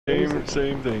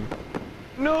Same thing.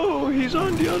 No, he's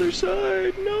on the other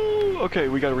side. No. Okay,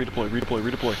 we gotta redeploy.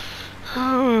 Redeploy.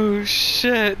 Oh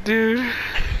shit, dude.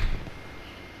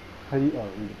 How do you? Oh,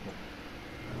 redeploy.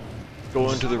 Go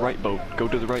on to the right boat. Go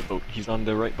to the right boat. He's on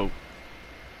the right boat.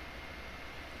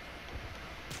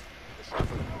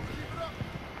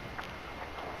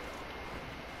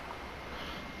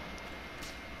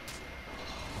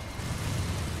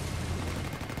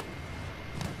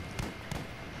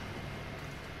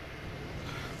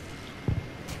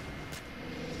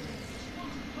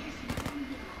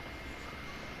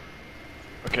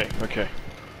 Okay.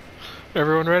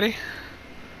 Everyone ready?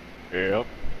 Yep.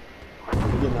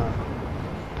 Getting on.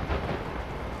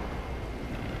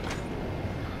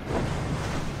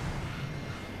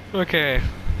 Okay.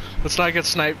 Let's not get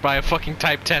sniped by a fucking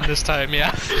Type 10 this time, yeah?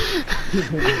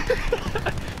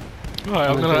 Alright,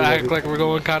 I'm gonna act like we're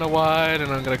going kinda wide,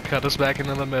 and I'm gonna cut us back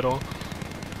into the middle.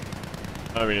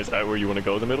 I mean, is that where you want to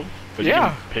go, the middle? But Yeah.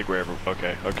 You can pick wherever.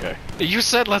 Okay. You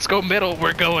said let's go middle,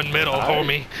 we're going middle,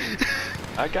 homie.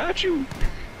 I got you.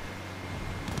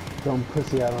 Don't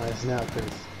pussy out on us now, Chris.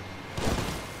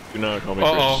 Do not call me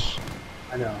Chris.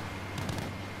 I know.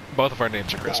 Both of our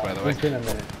names are Chris, by the way. It's been a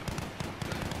minute.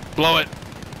 Blow it!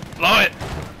 Blow it!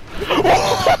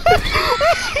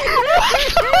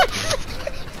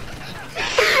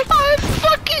 I'm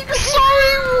fucking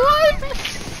sorry, what?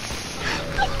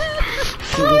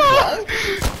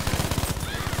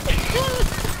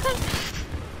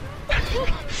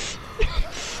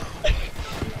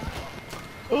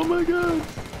 Oh my god.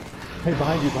 Hey,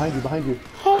 behind you.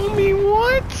 Homie,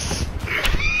 what?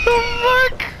 The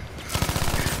fuck?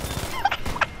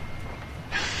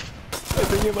 I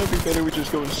think it might be better we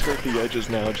just go and skirt the edges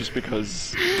now, just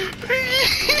because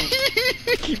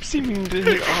we keep seeming to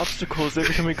hit obstacles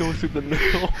every time we go through the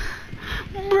middle.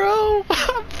 Bro,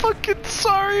 I'm fucking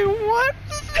sorry, what?